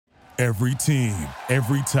Every team,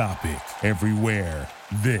 every topic, everywhere.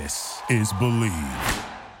 This is Believe.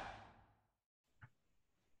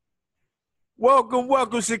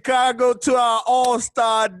 Welcome, Chicago, to our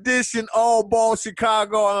All-Star Edition, All Ball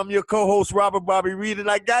Chicago. I'm your co-host, Robert Bobby Reed, and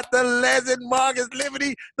I got the legend, Marcus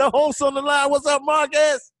Liberty, the host on the line. What's up,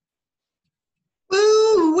 Marcus?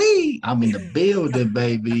 Woo-wee. I'm in the building,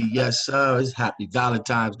 baby. Yes, sir. It's happy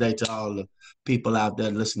Valentine's Day to all the people out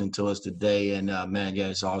there listening to us today. And, man, yeah,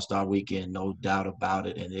 it's All-Star Weekend, no doubt about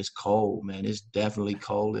it. And it's cold, man. It's definitely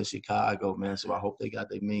cold in Chicago, man. So I hope they got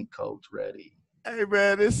their mink coats ready. Hey,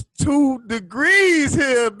 man, it's 2 degrees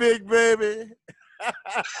here, big baby.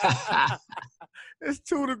 It's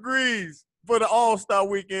 2 degrees for the All-Star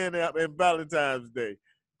Weekend and Valentine's Day.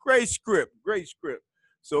 Great script.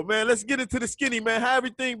 So, man, let's get into the skinny, man. How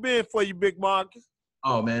everything been for you, Big Marcus?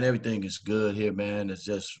 Oh, man, everything is good here, man. It's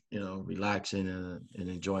just, relaxing and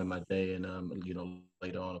enjoying my day. And,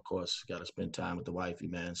 later on, of course, got to spend time with the wifey,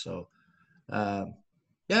 man. So,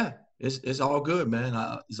 yeah, it's all good, man.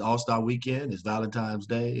 It's All-Star Weekend. It's Valentine's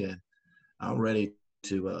Day, and I'm ready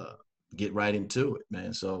to get right into it,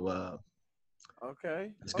 man. So,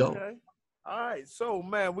 let's go. Okay. All right, so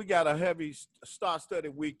man, we got a heavy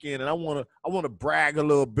star-studded weekend, and I want to brag a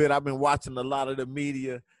little bit. I've been watching a lot of the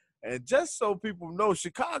media, and just so people know,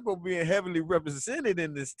 Chicago being heavily represented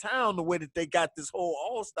in this town, the way that they got this whole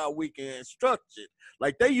All-Star Weekend structured,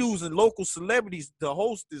 like they using local celebrities to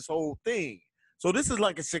host this whole thing. So this is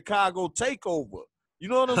like a Chicago takeover. You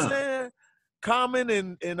know what I'm saying?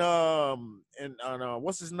 Common and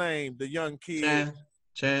what's his name? The young kid.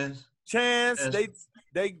 Chance.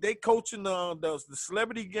 They coaching the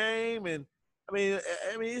celebrity game, and I mean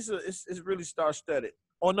it's really star-studded.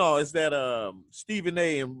 Oh no, it's that Stephen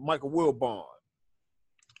A. and Michael Wilbon.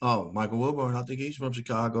 Oh, Michael Wilbon, I think he's from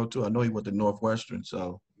Chicago too. I know he went to Northwestern,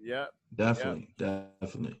 so yeah, definitely.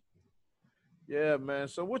 Yeah, man.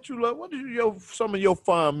 So what you love? What is some of your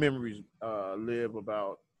fond memories live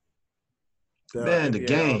about? The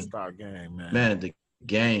game. All-Star game, man. Man, the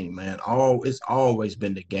game, man. It's always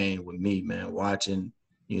been the game with me, man. Watching,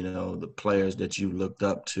 the players that you looked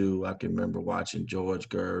up to. I can remember watching George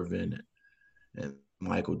Gervin and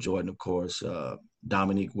Michael Jordan, of course,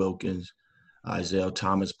 Dominique Wilkins, Isaiah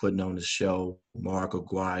Thomas putting on the show, Mark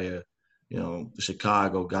Aguirre, the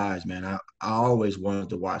Chicago guys, man. I always wanted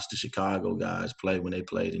to watch the Chicago guys play when they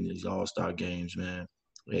played in these All-Star games, man.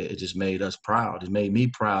 It just made us proud. It made me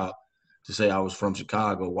proud to say I was from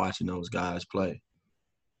Chicago watching those guys play.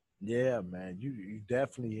 Yeah, man. You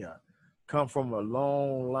definitely come from a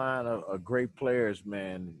long line of great players,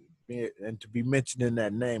 man. And to be mentioned in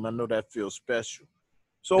that name, I know that feels special.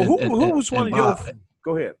 So who was one of your –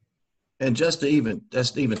 go ahead. And just to even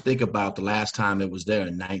think about the last time it was there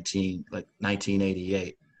in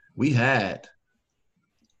 1988, we had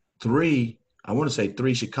three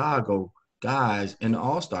Chicago guys in the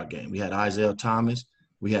All-Star game. We had Isaiah Thomas,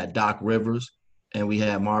 we had Doc Rivers, and we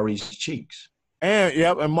had Maurice Cheeks.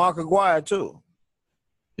 And Mark Aguirre too.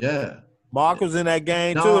 Yeah. Mark was in that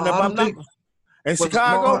game too. And I don't think in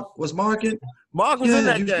Chicago? Was Mark in? Mark was in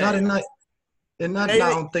that game. I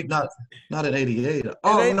don't think not in 88.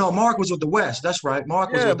 Oh, no, Mark was with the West. That's right.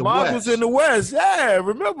 Mark was with the West. Mark was in the West. Yeah,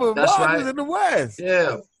 remember, that's Mark right. was in the West.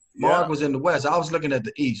 Yeah, Mark was in the West. I was looking at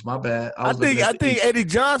the East. My bad. I think Eddie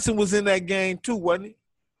Johnson was in that game too, wasn't he?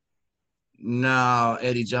 No,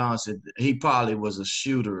 Eddie Johnson. He probably was a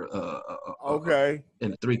shooter. Okay.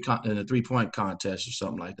 In a 3-point contest or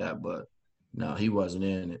something like that, but no, he wasn't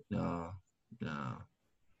in it. No.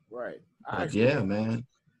 Right. Man.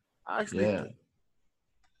 I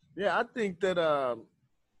think that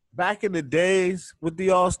back in the days with the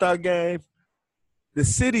All-Star game, the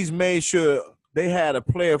cities made sure they had a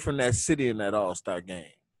player from that city in that All-Star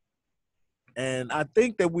game. And I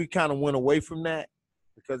think that we kind of went away from that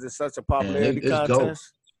because it's such a popularity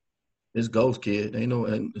contest. It's Ghost, kid.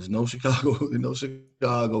 There's no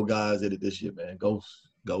Chicago guys in it this year, man. Ghost.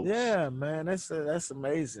 Yeah, man, that's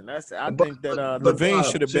amazing. I think that Levine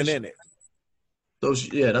should have been in it. So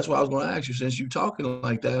that's why I was going to ask you. Since you talking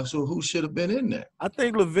like that, so who should have been in there? I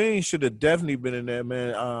think Levine should have definitely been in there,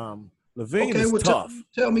 man. Levine is tough.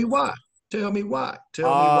 Tell me why. Tell me why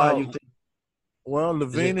you think. Well,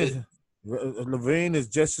 Levine is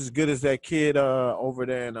just as good as that kid over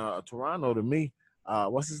there in Toronto to me.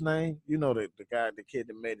 What's his name? You know the kid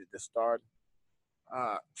that made it to start.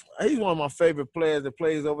 He's one of my favorite players that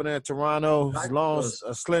plays over there in Toronto. He's long,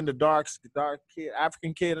 slender, dark kid,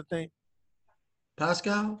 African kid, I think.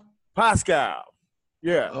 Pascal.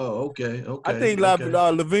 Yeah. Oh, okay. I think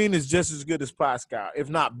Levine is just as good as Pascal, if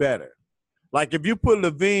not better. Like, if you put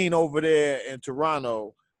Levine over there in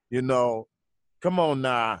Toronto, come on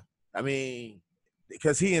now. I mean,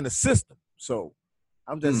 because he in the system. So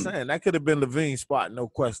I'm just saying that could have been Levine's spot, no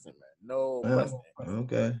question, man. No question.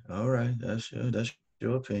 Okay. All right. That's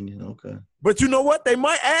your opinion. Okay. But you know what? They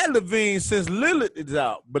might add Levine since Lillard is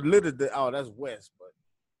out. But Lillard, that's West.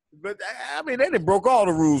 But I mean, they done broke all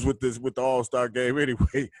the rules with the All-Star game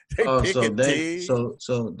anyway. They picking teams.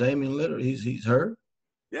 So Damian Lillard, he's hurt?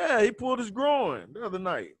 Yeah, he pulled his groin the other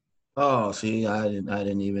night. Oh, see, I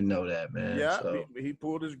didn't even know that, man. Yeah, so. he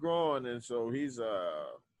pulled his groin, and so he's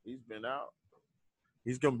been out.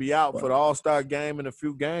 He's gonna be out for the All-Star game and a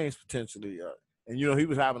few games potentially. And you know, he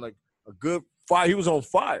was having a good fire. He was on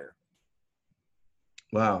fire.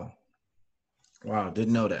 Wow,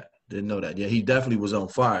 didn't know that. Yeah, he definitely was on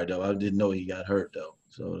fire though. I didn't know he got hurt though.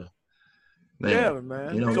 So, man, yeah,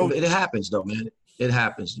 man. You know, it happens though, man. It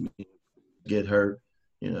happens. Get hurt.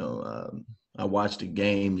 You know, I watched the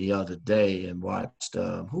game the other day and watched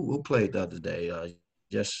who played the other day.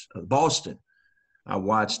 Boston. I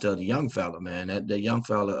watched the young fella, man. The young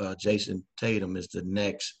fella, Jason Tatum, is the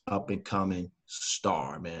next up and coming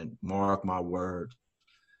star, man. Mark my word.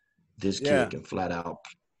 This kid can flat out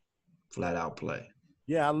play.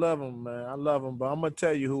 Yeah, I love him, man. I love him. But I'm gonna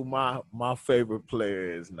tell you who my favorite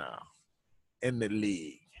player is now in the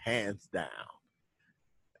league, hands down.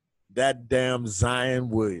 That damn Zion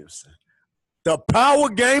Williamson. The power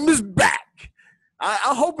game is back.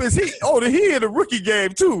 I hope he in the rookie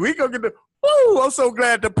game too. He gonna get the. Ooh, I'm so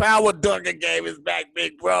glad the power dunking game is back,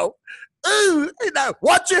 big bro. Ooh,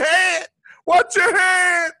 watch your hand. Watch your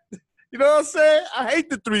hand. You know what I'm saying? I hate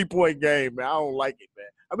the 3-point game, man. I don't like it, man.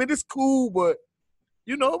 I mean, it's cool, but,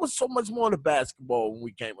 you know, it was so much more to basketball when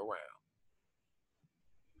we came around.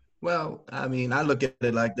 Well, I mean, I look at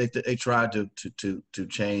it like they tried to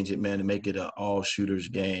change it, man, to make it an all-shooters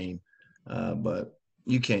game. But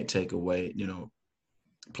you can't take away, you know,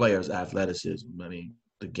 players' athleticism. I mean,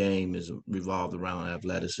 the game is revolved around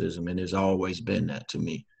athleticism, and there's always been that to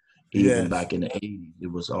me. Even back in the 80s,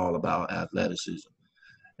 it was all about athleticism.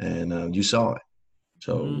 And you saw it.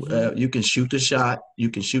 So you can shoot the shot.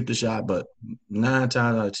 But 9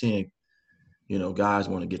 times out of 10, you know, guys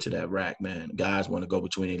want to get to that rack, man. Guys want to go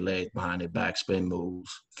between their legs, behind their back, spin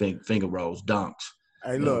moves, finger rolls, dunks.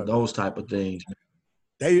 Hey, look, those type of things.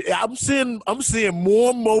 I'm seeing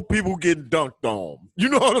more and more people getting dunked on. You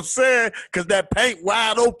know what I'm saying? Because that paint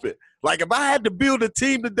wide open. Like if I had to build a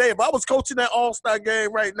team today, if I was coaching that All-Star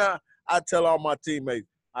game right now, I'd tell all my teammates,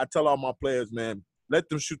 I'd tell all my players, man, let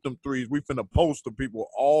them shoot them threes. We finna post to people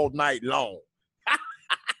all night long.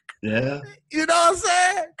 Yeah. You know what I'm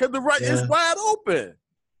saying? Because it's wide open.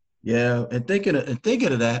 Yeah, and thinking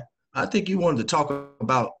of that, I think you wanted to talk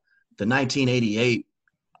about the 1988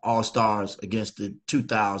 All-Stars against the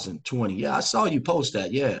 2020. Yeah, I saw you post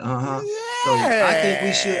that. Yeah, Yeah. So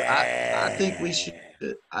I think we should.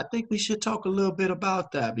 I think we should talk a little bit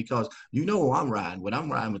about that because you know who I'm riding with.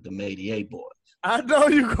 I'm riding with the 88 boys. I know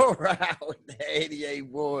you go ride with the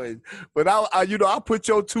 88 boys, but I'll put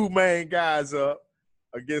your 2 main guys up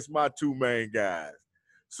against my 2 main guys.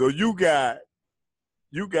 So you got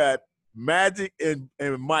Magic and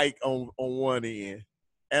Mike on one end,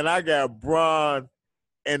 and I got Bron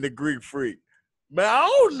and the Greek Freak. Man, I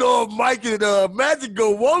don't know if Mike and Magic go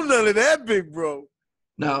want none of that, big bro.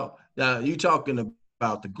 Now you talking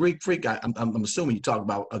about the Greek Freak? I'm assuming you talking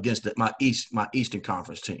about against my Eastern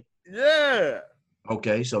Conference team. Yeah.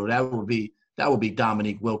 Okay, so that would be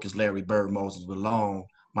Dominique Wilkins, Larry Bird, Moses Malone,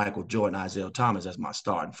 Michael Jordan, Isaiah Thomas. That's my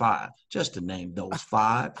starting 5. Just to name those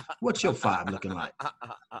 5. What's your 5 looking like?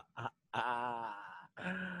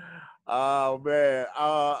 Oh man,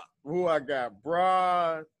 who I got?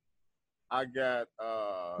 Bron. I got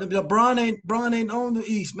Bron ain't on the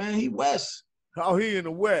East, man. He West. Oh, he in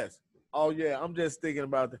the West. Oh yeah, I'm just thinking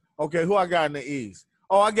about that. Okay, who I got in the East?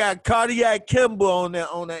 Oh, I got Cardiac Kimber on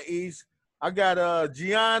that East. I got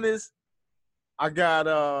Giannis. I got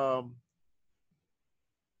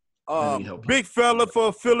big fella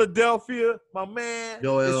for Philadelphia, my man.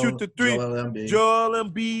 Joel, shoot the 3. Joel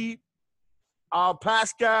Embiid.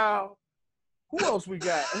 Pascal. Who else we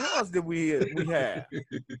got? Who else did we have?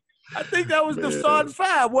 I think that was the starting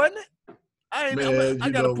 5, wasn't it? I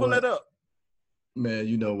gotta pull it up. Man,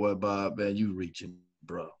 you know what, Bob? Man, you reaching,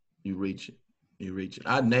 bro. You reaching.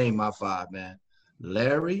 I named my 5, man.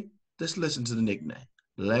 Larry. Just listen to the nickname.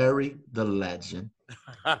 Larry the Legend.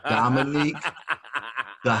 Dominique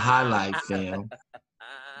the Highlight Film.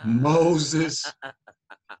 Moses.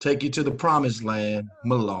 Take you to the Promised Land.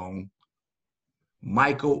 Malone.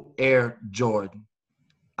 Michael Air Jordan.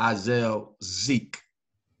 Isaiah Zeke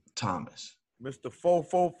Thomas. Mr.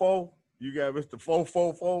 444. You got Mr.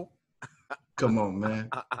 444. Come on, man.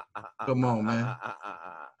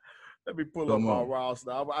 Let me pull Come up our on.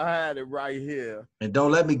 roster. I had it right here. And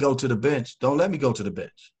don't let me go to the bench. Don't let me go to the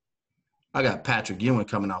bench. I got Patrick Ewing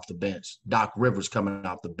coming off the bench, Doc Rivers coming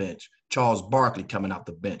off the bench, Charles Barkley coming off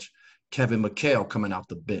the bench, Kevin McHale coming off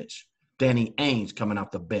the bench, Danny Ainge coming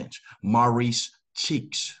off the bench, Maurice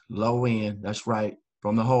Cheeks, low end, that's right,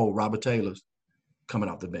 from the hole, Robert Taylor's coming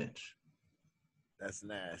off the bench. That's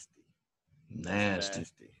nasty. Nasty.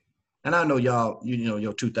 And I know y'all,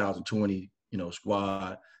 your 2020,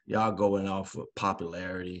 squad, y'all going off of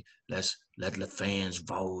popularity. Let's let the fans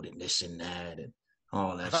vote and this and that and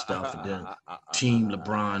all that stuff. And then Team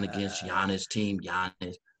LeBron against Giannis, Team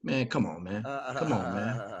Giannis. Man, come on, man. Come on,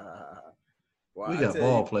 man. Well, We got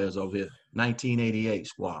ball players over here. 1988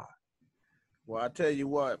 squad. Well, I tell you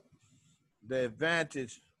what, the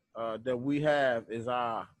advantage that we have is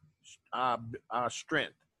our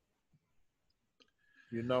strength.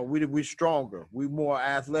 We stronger. We more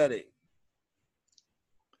athletic.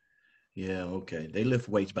 Yeah, okay. They lift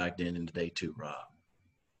weights back then in the day too, Rob.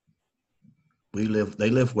 They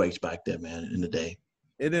lift weights back there, man, in the day.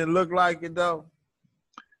 It didn't look like it though.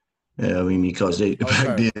 Yeah, I mean, because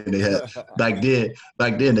back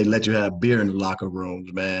then they let you have beer in the locker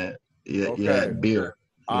rooms, man. You had beer.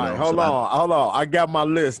 All right, hold on. I got my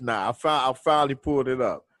list now. I finally pulled it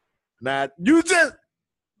up. Now you just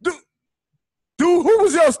do. Who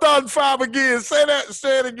was your starting five again? Say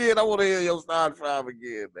it again. I want to hear your starting five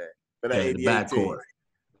again, man. For the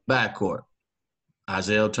backcourt.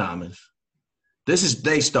 Isaiah Thomas. This is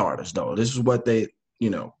they starters though. This is what they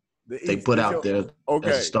put out there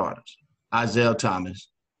as starters. Isaiah Thomas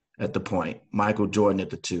at the point, Michael Jordan at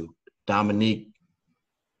the 2, Dominique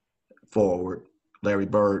forward, Larry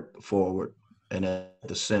Bird forward, and at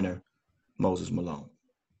the center, Moses Malone.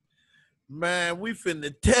 Man, we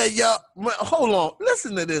finna tell y'all. Man, hold on.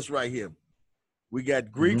 Listen to this right here. We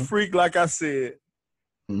got Greek Freak, like I said.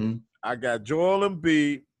 Mm-hmm. I got Joel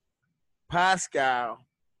Embiid, Pascal,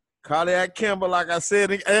 Cardiac Kemba, like I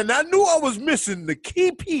said. And I knew I was missing the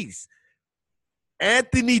key piece.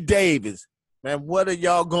 Anthony Davis. Man, what are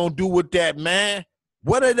y'all going to do with that, man?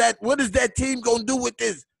 What is that team going to do with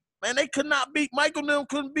this? Man, they could not beat – Michael and them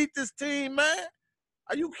couldn't beat this team, man.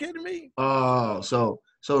 Are you kidding me? So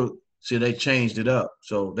see, they changed it up.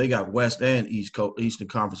 So they got West and Eastern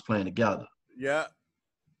Conference playing together. Yeah.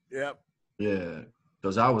 Yep. Yeah.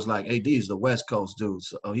 Because I was like, AD is the West Coast dude.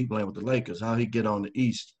 So he playing with the Lakers. How he get on the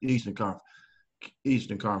Eastern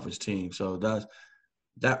Conference team? So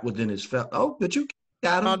that within his felt. Oh, but you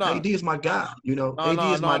got him. No. AD is my guy. AD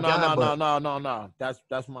is my guy. No.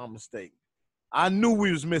 That's my mistake. I knew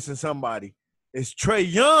we was missing somebody. It's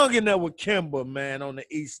Trae Young in there with Kemba, man, on the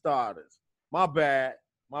East starters. My bad.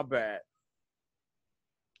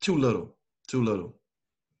 Too little.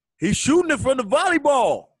 He's shooting it from the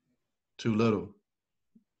volleyball. Too little.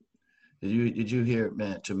 Did you hear,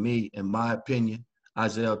 man? To me, in my opinion,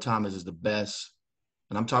 Isaiah Thomas is the best.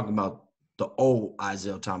 And I'm talking about the old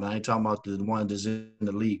Isaiah Thomas. I ain't talking about the one that's in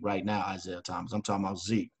the league right now, Isaiah Thomas. I'm talking about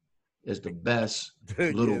Zeke. Is the best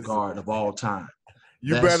little guard of all time.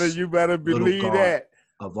 You better believe that.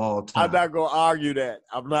 Of all time. I'm not gonna argue that.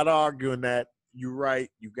 I'm not arguing that. You're right.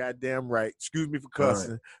 You goddamn right. Excuse me for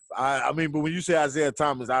cussing. Right. I mean, but when you say Isaiah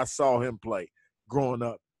Thomas, I saw him play growing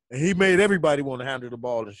up. And he made everybody want to handle the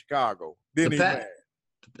ball in Chicago. Didn't he, man?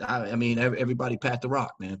 I mean, everybody pat the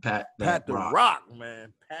rock, man. Pat the rock,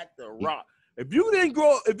 man. Pat the rock. If you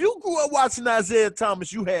grew up watching Isaiah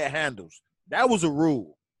Thomas, you had handles. That was a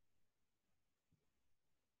rule.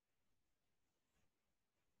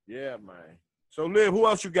 Yeah, man. So, Liv, who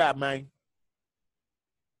else you got, man?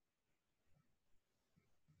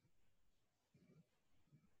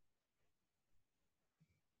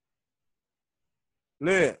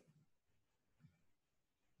 Liv.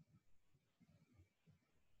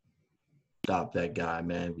 Stop that guy,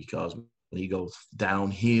 man, because when he goes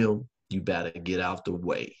downhill, you better get out the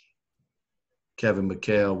way. Kevin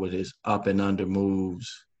McHale with his up and under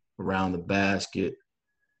moves around the basket,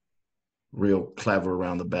 real clever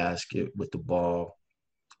around the basket with the ball.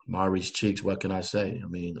 Maurice Cheeks, what can I say? I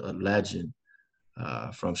mean, a legend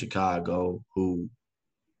from Chicago who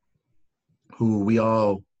we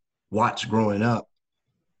all watched growing up.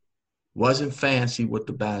 Wasn't fancy with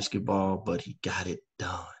the basketball, but he got it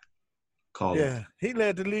done. He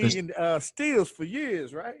led the league in steals for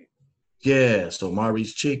years, right? Yeah, so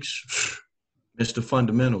Maurice Cheeks, Mr.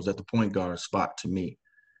 Fundamentals at the point guard spot to me.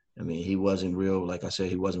 I mean, he wasn't real, like I said,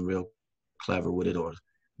 he wasn't real clever with it,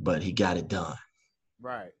 but he got it done.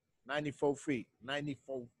 Right. 94 feet.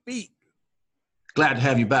 Glad to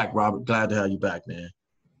have you back, Robert. Glad to have you back, man.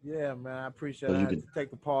 Yeah, man, I appreciate it. I had to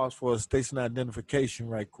take a pause for a station identification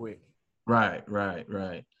right quick. Right.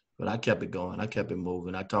 But I kept it going. I kept it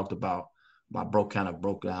moving. I talked about kind of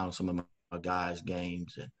broke down some of my guys'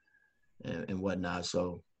 games and whatnot.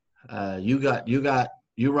 So you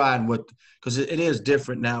riding with, because it is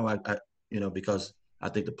different now. Because I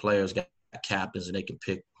think the players got captains and they can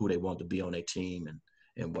pick who they want to be on their team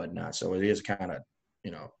and whatnot. So it is kind of,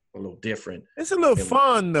 a little different. It's a little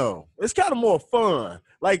fun, though. It's kind of more fun.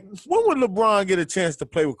 Like, when would LeBron get a chance to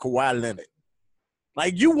play with Kawhi Leonard?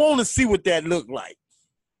 Like, you want to see what that looked like.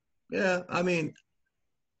 Yeah, I mean,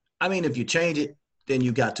 if you change it, then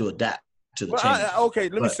you got to adapt to the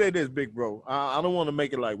change. Let me say this, big bro. I don't want to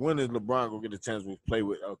make it like, when is LeBron going to get a chance to play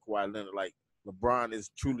with Kawhi Leonard? Like, LeBron is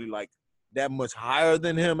truly, like, that much higher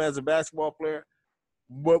than him as a basketball player.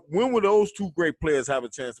 But when will those two great players have a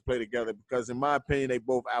chance to play together? Because in my opinion, they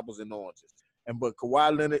both apples and oranges. But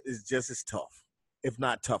Kawhi Leonard is just as tough, if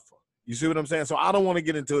not tougher. You see what I'm saying? So I don't want to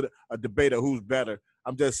get into a debate of who's better.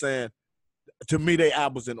 I'm just saying, to me, they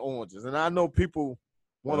apples and oranges. And I know people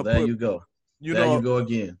want to there you go. You go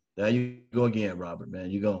again. There you go again, Robert,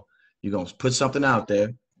 man. You're gonna put something out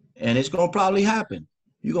there, and it's gonna probably happen.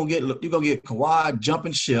 You're gonna get Kawhi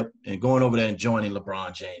jumping ship and going over there and joining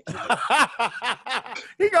LeBron James.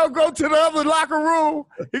 He gonna go to the other locker room.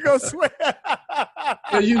 He gonna swear.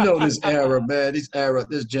 This era, man.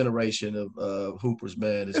 This generation of hoopers,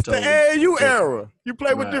 man. It's totally, the AAU era. You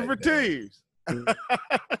play with different teams.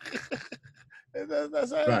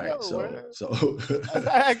 That's how it goes, man. That's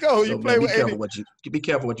how it goes. You play with. Be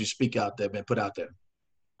careful what you speak out there, man. Put out there.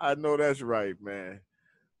 I know that's right, man.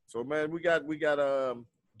 So, man, we got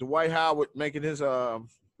Dwight Howard making his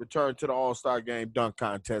return to the All-Star Game dunk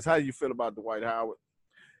contest. How do you feel about Dwight Howard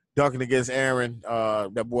dunking against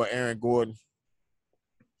that boy Aaron Gordon?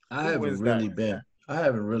 I haven't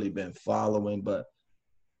really been following, but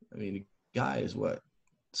I mean, the guy is what,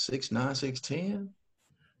 6'9", 6'10"?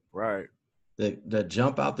 Right. That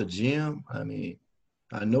jump out the gym. I mean,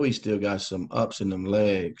 I know he still got some ups in them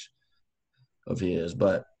legs of his,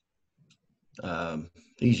 but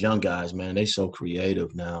these young guys, man, they so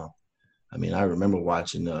creative now. I mean, I remember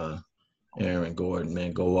watching Aaron Gordon,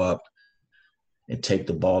 man, go up and take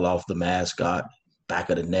the ball off the mascot,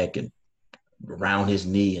 back of the neck, and around his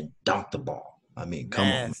knee and dunk the ball. I mean,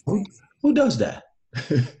 come on. Who does that?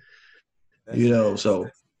 So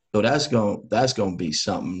that's gonna be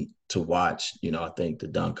something to watch. I think the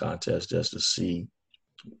dunk contest, just to see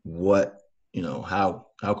what, how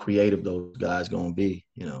creative those guys gonna be.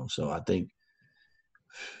 So I think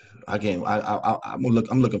again, I'm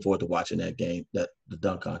looking forward to watching that game, the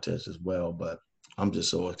dunk contest as well. But I'm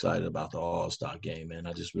just so excited about the All-Star game, man.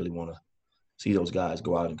 I just really want to see those guys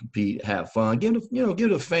go out and compete, have fun, give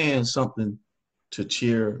the fans something to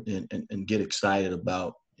cheer and get excited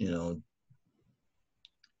about, and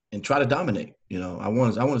try to dominate. I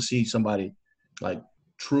want to see somebody like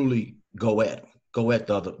truly go at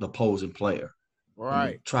the opposing player.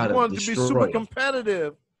 Right. Try to be super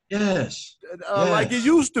competitive. Yes. Like it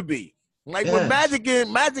used to be. Like when Magic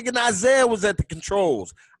and Isaiah was at the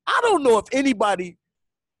controls. I don't know if anybody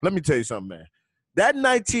 – let me tell you something, man. That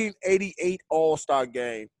 1988 All-Star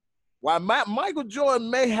game, while Michael Jordan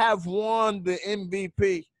may have won the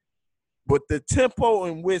MVP, but the tempo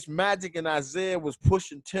in which Magic and Isaiah was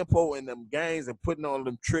pushing tempo in them games and putting on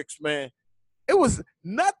them tricks, man, it was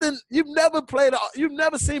nothing. You've never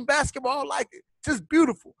seen basketball like it. Just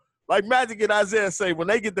beautiful. Like Magic and Isaiah say, when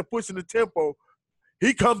they get to pushing the tempo,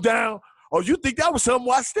 he comes down. Oh, you think that was something?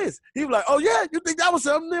 Watch this. He was like, oh, yeah, you think that was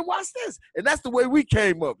something? Then watch this. And that's the way we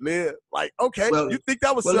came up, man. Like, okay, you think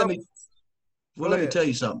that was something? Let me tell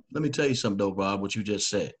you something. Let me tell you something, though, Rob, what you just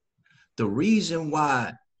said. The reason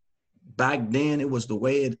why back then it was the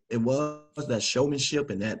way it was, that showmanship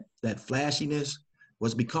and that flashiness,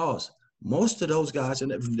 was because most of those guys,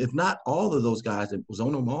 and if not all of those guys that was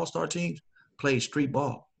on them All-Star teams, played street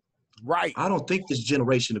ball. Right. I don't think this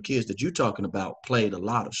generation of kids that you're talking about played a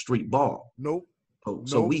lot of street ball. Nope.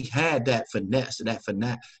 So we had that finesse and that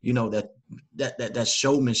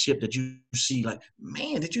showmanship that you see. Like,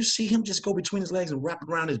 man, did you see him just go between his legs and wrap it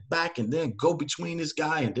around his back and then go between this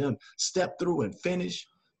guy and then step through and finish?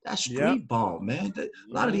 That's street ball, man. A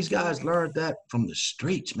lot of these guys learned that from the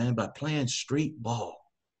streets, man, by playing street ball.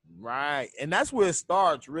 Right. And that's where it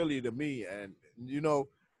starts, really, to me. And,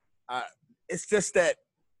 it's just that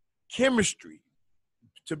chemistry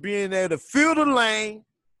to being able to fill the lane.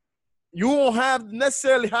 You won't have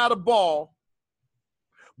necessarily the ball,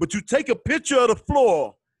 but you take a picture of the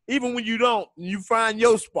floor, even when you don't, and you find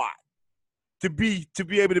your spot to be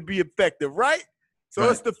able to be effective, right? So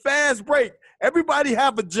It's the fast break. Everybody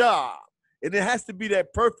have a job, and it has to be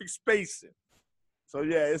that perfect spacing. So,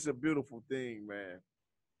 yeah, it's a beautiful thing, man.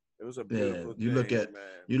 It was a Yeah, beautiful you thing,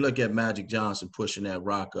 man. look at Magic Johnson pushing that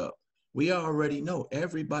rock up. We already know,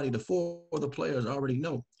 everybody, the four of the players already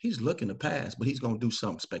know he's looking to pass, but he's gonna do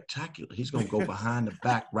something spectacular. He's gonna go behind the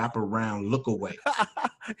back, wrap around, look away,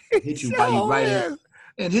 He hit you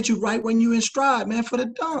hit you right when you in stride, man, for the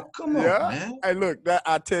dunk. Come on, Yeah. man. Hey, look, that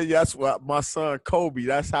I tell you, that's what my son Kobe.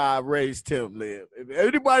 That's how I raised him. Live. If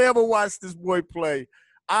anybody ever watched this boy play,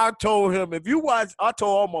 I told him I told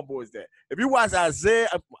all my boys that if you watch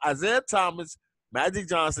Isaiah Thomas, Magic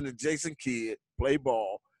Johnson, and Jason Kidd play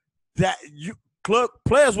ball, that club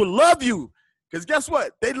players will love you. Because guess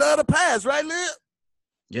what? They love to pass, right, Liv?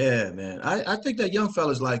 Yeah, man. I think that young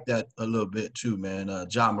fella's like that a little bit too, man.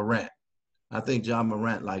 Ja Morant. I think Ja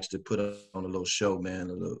Morant likes to put on a little show, man,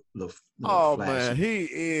 a little Oh flashy. man, he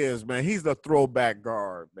is, man. He's the throwback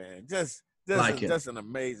guard, man. Like him. Just an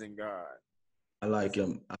amazing guard. I like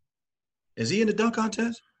him. Is he in the dunk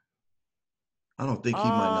contest? I don't think he might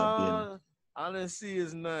not be in it. I didn't see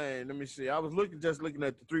his name. Let me see. I was just looking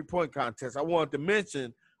at the 3-point contest. I wanted to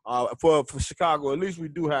mention for Chicago, at least we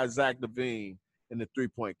do have Zach LaVine in the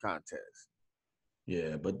 3-point contest.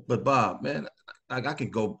 Yeah, but Bob, man, I can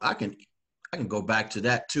go back to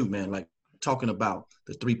that too, man. Like talking about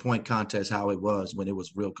the 3-point contest, how it was when it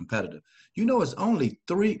was real competitive. You know, it's only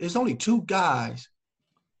two guys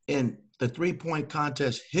in the 3-point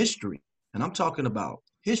contest history, and I'm talking about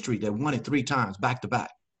history that won it 3 times back to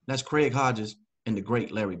back. That's Craig Hodges and the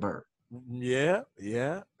great Larry Bird. Yeah,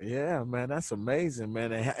 man. That's amazing,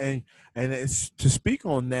 man. And it's, to speak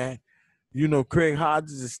on that, you know, Craig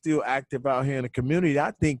Hodges is still active out here in the community.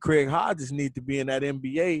 I think Craig Hodges needs to be in that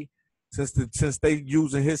NBA since they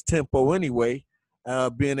using his tempo anyway,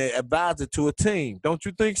 being an advisor to a team. Don't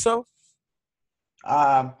you think so?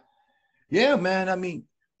 Yeah, man. I mean,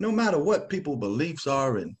 no matter what people's beliefs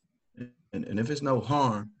are and if it's no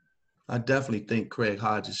harm, I definitely think Craig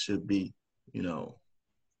Hodges should be, you know,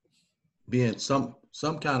 be in some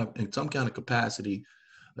kind of capacity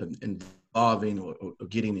involving or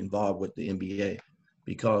getting involved with the NBA,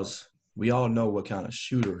 because we all know what kind of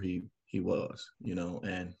shooter he was, you know,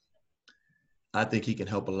 and I think he can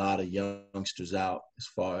help a lot of youngsters out as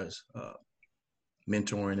far as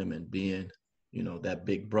mentoring them and being, you know, that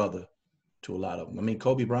big brother to a lot of them. I mean,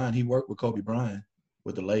 Kobe Bryant, he worked with Kobe Bryant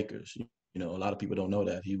with the Lakers. You know, a lot of people don't know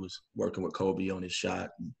that he was working with Kobe on his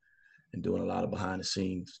shot and doing a lot of behind the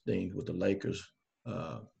scenes things with the Lakers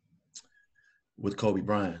with Kobe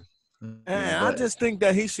Bryant. And I just think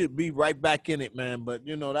that he should be right back in it, man. But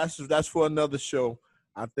you know, that's for another show.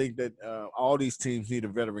 I think that all these teams need a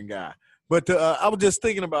veteran guy. But I was just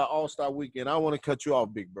thinking about All-Star Weekend. I want to cut you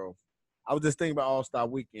off, big bro. I was just thinking about All-Star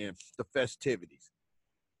Weekend, the festivities.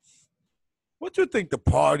 What you think the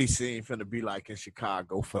party scene finna be like in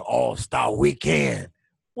Chicago for All-Star Weekend?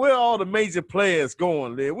 Where all the major players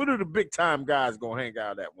going, Liv? What are the big-time guys going to hang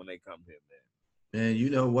out at when they come here, man? Man, you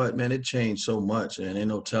know what, man? It changed so much, and ain't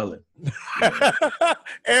no telling.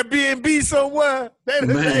 Airbnb somewhere.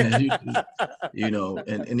 Man, you know,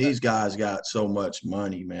 and these guys got so much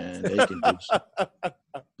money, man. They can do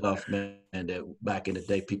stuff, man, that back in the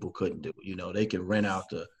day people couldn't do. You know, they can rent out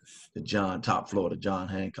the top floor of the John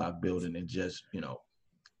Hancock building and just, you know,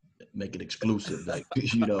 make it exclusive. Like,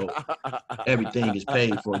 you know, everything is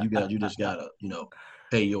paid for. You just gotta, you know,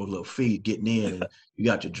 pay your little fee getting in, and you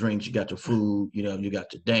got your drinks, you got your food, you know, you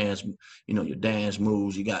got your dance, you know, your dance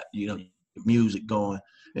moves, you got, you know, your music going.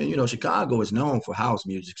 And, you know, Chicago is known for house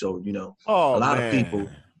music. So, you know, a lot of people,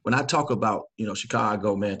 when I talk about, you know,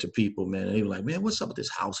 Chicago, man, to people, man, and they were like, man, what's up with this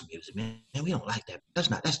house music, man? Man, we don't like that.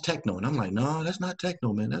 That's techno. And I'm like, no, that's not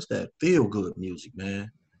techno, man. That's that feel good music,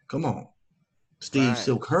 man. Come on. Steve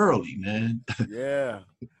Silk Hurley, man. Yeah.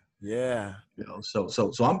 Yeah. You know, so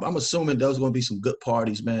I'm assuming there's going to be some good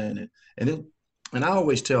parties, man. And I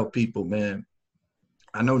always tell people, man,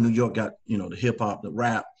 I know New York got, you know, the hip hop, the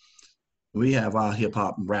rap. We have our hip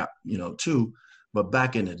hop and rap, you know, too. But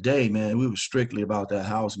back in the day, man, we were strictly about that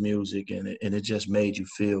house music, and it just made you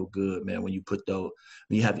feel good, man, when you when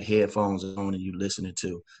you have your headphones on and you listening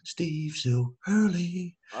to Steve Silk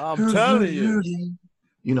Hurley. I'm telling you. Hurley.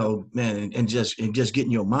 You know, man, and just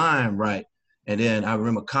getting your mind right. And then I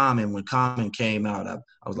remember Common, when Common came out, I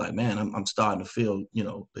was like, man, I'm starting to feel, you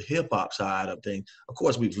know, the hip hop side of things. Of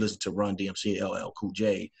course, we've listened to Run DMC, LL Cool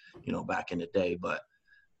J, you know, back in the day, but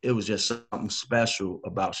it was just something special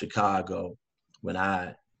about Chicago when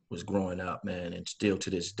I was growing up, man, and still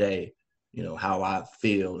to this day, you know, how I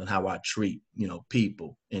feel and how I treat, you know,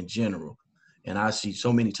 people in general. And I see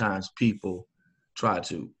so many times people try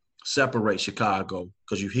to separate Chicago,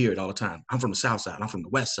 because you hear it all the time. I'm from the South Side. I'm from the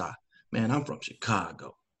West Side. Man, I'm from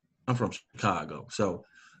Chicago. So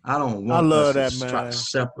I don't want us to try to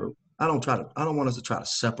separate. I don't want us to try to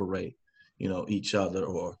separate, each other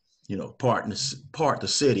or, part the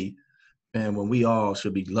city. And when we all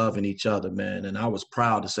should be loving each other, man. And I was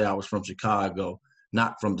proud to say I was from Chicago,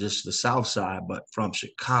 not from just the South Side, but from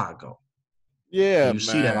Chicago. Yeah, and you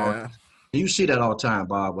see that all the time,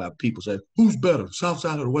 Bob, where people say, who's better, South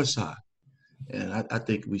Side or the West Side? And I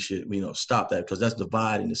think we should, stop that, because that's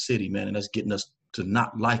dividing the city, man, and that's getting us to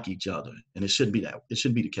not like each other. And it shouldn't be that. It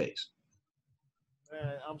shouldn't be the case.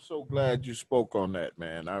 Man, I'm so glad you spoke on that,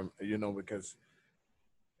 man. Because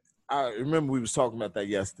I remember we was talking about that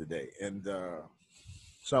yesterday, and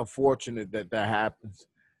it's unfortunate that happens,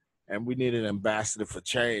 and we need an ambassador for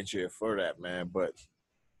change here for that, man. But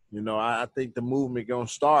I think the movement gonna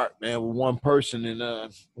start, man, with one person,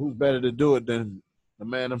 and who's better to do it than the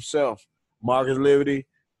man himself, Marcus Liberty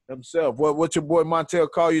himself. What your boy Montel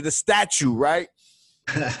call you, the statue, right?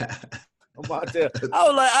 Montel.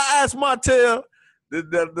 I asked Montel,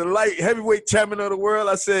 the light heavyweight champion of the world,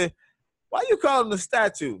 I said, why you call him the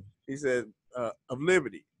statue? He said, of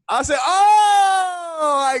liberty. I said,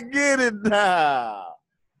 oh, I get it now.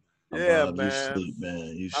 Yeah, man. You sleep,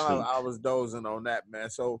 man. You sleep. I was dozing on that, man.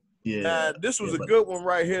 So, yeah, man, this was a good one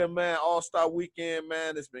right here, man. All-Star Weekend,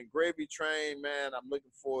 man. It's been gravy train, man. I'm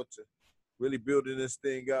looking forward to really building this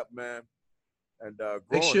thing up, man. And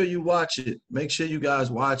make sure you watch it. Make sure you guys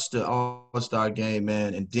watch the All-Star game,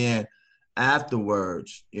 man. And then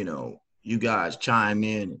afterwards, you guys chime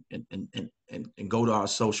in and go to our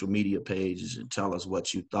social media pages and tell us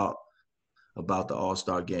what you thought about the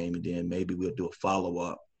All-Star game. And then maybe we'll do a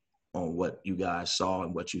follow-up on what you guys saw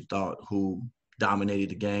and what you thought, who dominated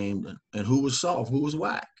the game and who was soft, who was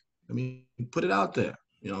whack. I mean, put it out there.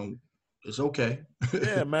 It's okay.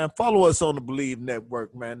 Yeah, man. Follow us on the Believe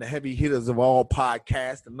Network, man. The heavy hitters of all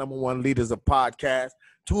podcasts, the number one leaders of podcasts.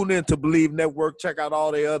 Tune in to Believe Network. Check out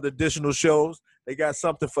all their other additional shows. They got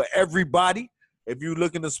something for everybody. If you're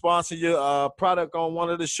looking to sponsor your product on one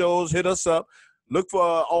of the shows, hit us up. Look for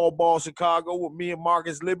All Ball Chicago with me and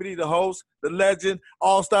Marcus Liberty, the host, the legend,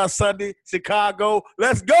 All-Star Sunday, Chicago.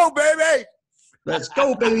 Let's go, baby. Let's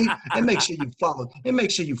go, baby. And make sure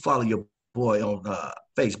you follow your boy on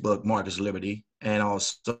Facebook, Marcus Liberty, and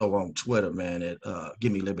also on Twitter, man, at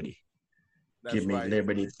Give Me Liberty. Give me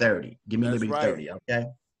Liberty 30. Give me Liberty 30, okay?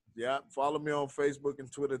 Yeah, follow me on Facebook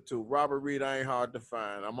and Twitter, too. Robert Reed, I ain't hard to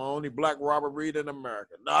find. I'm the only black Robert Reed in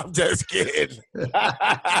America. No, I'm just kidding.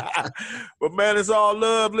 But, man, it's all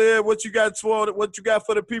love, Liv. What you got for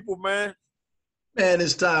the people, man? Man,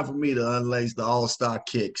 it's time for me to unlace the All-Star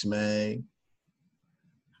kicks, man.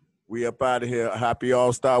 We up out of here. Happy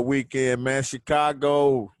All-Star Weekend, man.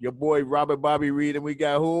 Chicago. Your boy Robert Bobby Reed, and we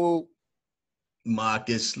got who?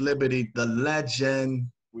 Marcus Liberty, the legend.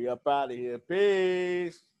 We up out of here.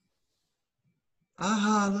 Peace. I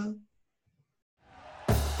holla.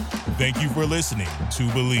 Thank you for listening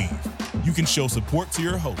to Believe. You can show support to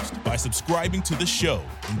your host by subscribing to the show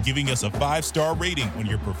and giving us a 5-star rating on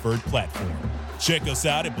your preferred platform. Check us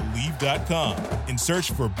out at Believe.com and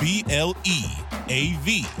search for BLEAV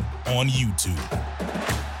on YouTube.